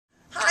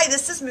Hi,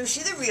 this is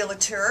Mooshi the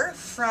Realtor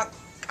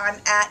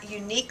I'm at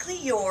Uniquely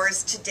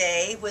Yours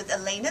today with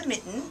Elena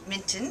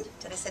Minton.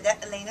 Did I say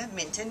that? Elena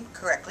Minton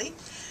correctly.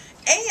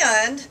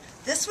 And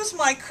this was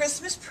my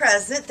Christmas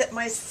present that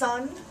my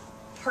son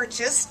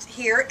purchased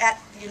here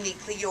at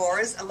Uniquely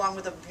Yours along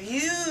with a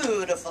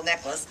beautiful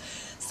necklace.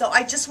 So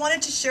I just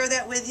wanted to share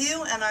that with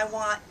you, and I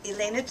want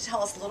Elena to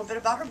tell us a little bit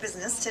about her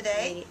business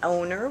today. The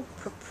owner,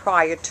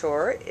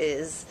 proprietor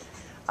is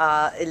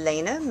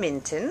Elena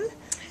Minton.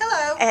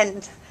 Hello.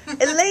 And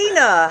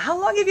Elena, how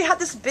long have you had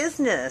this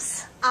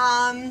business?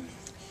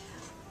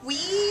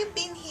 We've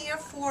been here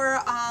for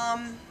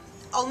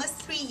almost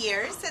 3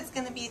 years. It's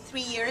going to be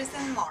 3 years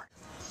in March.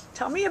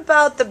 Tell me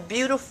about the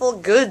beautiful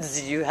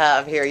goods you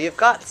have here. You've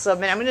got so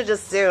many. I'm going to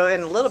just zero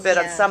in a little bit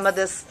on some of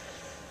this,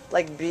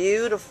 like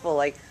beautiful,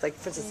 like for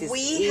instance, these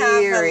we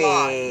earrings.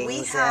 have a lot.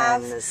 We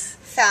have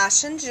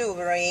fashion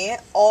jewelry,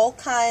 all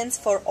kinds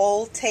for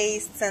all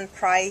tastes and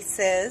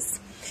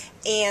prices.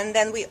 And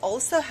then we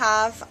also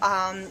have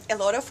a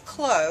lot of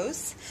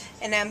clothes,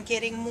 and I'm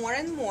getting more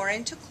and more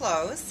into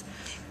clothes.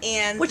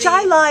 And which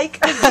I like.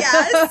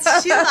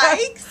 Yes, she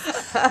likes.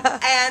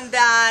 And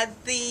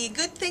the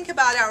good thing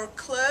about our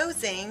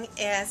clothing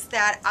is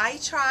that I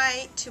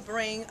try to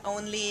bring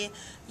only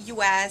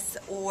U.S.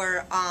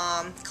 or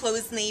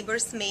close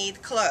neighbors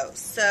made clothes.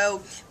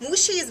 So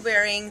Mooshi is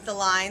wearing the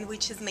line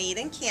which is made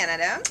in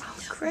Canada. Oh,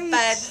 great.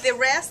 But the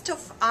rest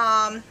of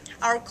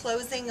our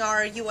clothing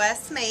are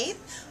U.S. made,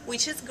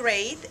 which is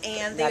great,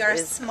 and they are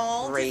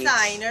small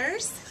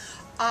designers.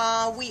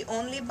 We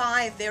only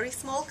buy a very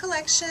small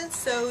collection,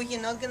 so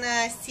you're not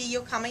gonna see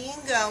you coming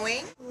and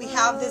going. We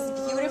have this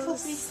beautiful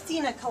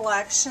Christina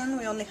collection.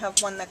 We only have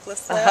one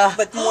necklace left,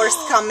 but more's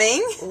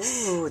coming.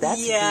 Ooh,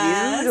 that's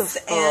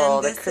beautiful.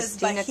 And the this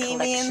Christina is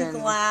Bohemian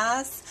collection.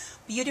 glass.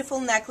 Beautiful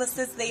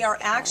necklaces. They are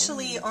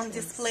actually on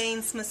display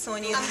in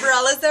Smithsonian.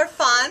 Umbrellas are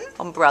fun.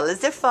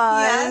 Umbrellas are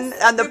fun,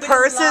 Yes, and the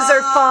purses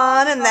are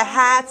fun, and the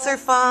hats are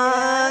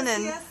fun. Yes,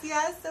 and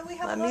yes. So we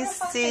have let a lot me of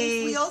fun see.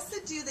 things. We also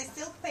do the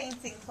silk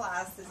painting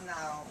classes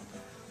now.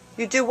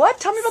 You do what?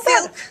 Tell me about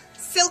that.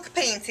 Silk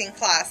painting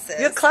classes.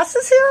 You have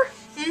classes here?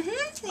 Mm-hmm.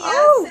 Yes.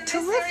 Oh, in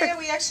terrific. This area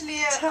we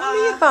actually Tell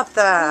me about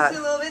that.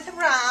 move a little bit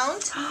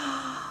around.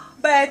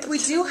 But we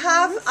do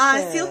have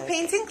silk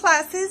painting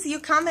classes. You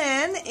come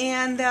in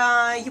and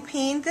you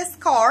paint the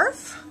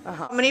scarf.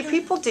 How many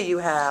people do you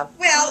have?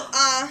 Well,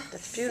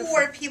 That's beautiful.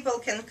 4 people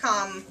can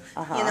come,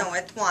 you know,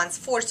 at once,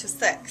 4 to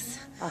 6.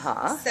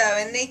 So,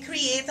 and they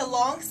create a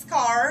long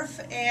scarf,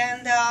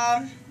 and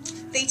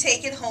they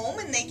take it home,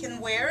 and they can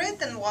wear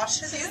it and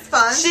wash it. She's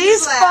fun.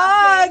 She's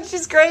fun.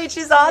 She's great.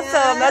 She's awesome.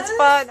 Yes. That's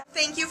fun.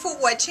 Thank you for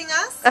watching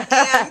us,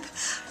 and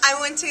I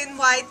want to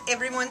invite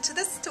everyone to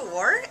the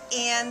store,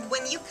 and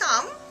when you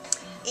come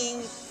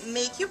and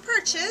make your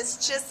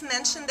purchase, just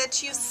mention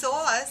that you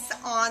saw us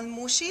on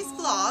Mooshi's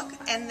blog,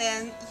 and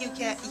then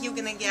you're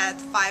gonna get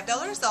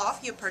 $5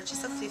 off your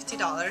purchase of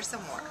 $50 or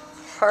more.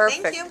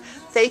 Perfect. Thank you.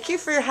 Thank you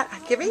for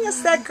giving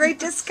us that great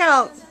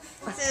discount.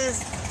 This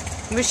is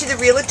Mooshi the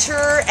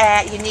Realtor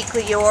at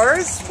Uniquely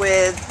Yours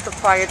with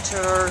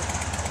proprietor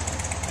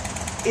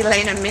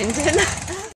Elena Minton.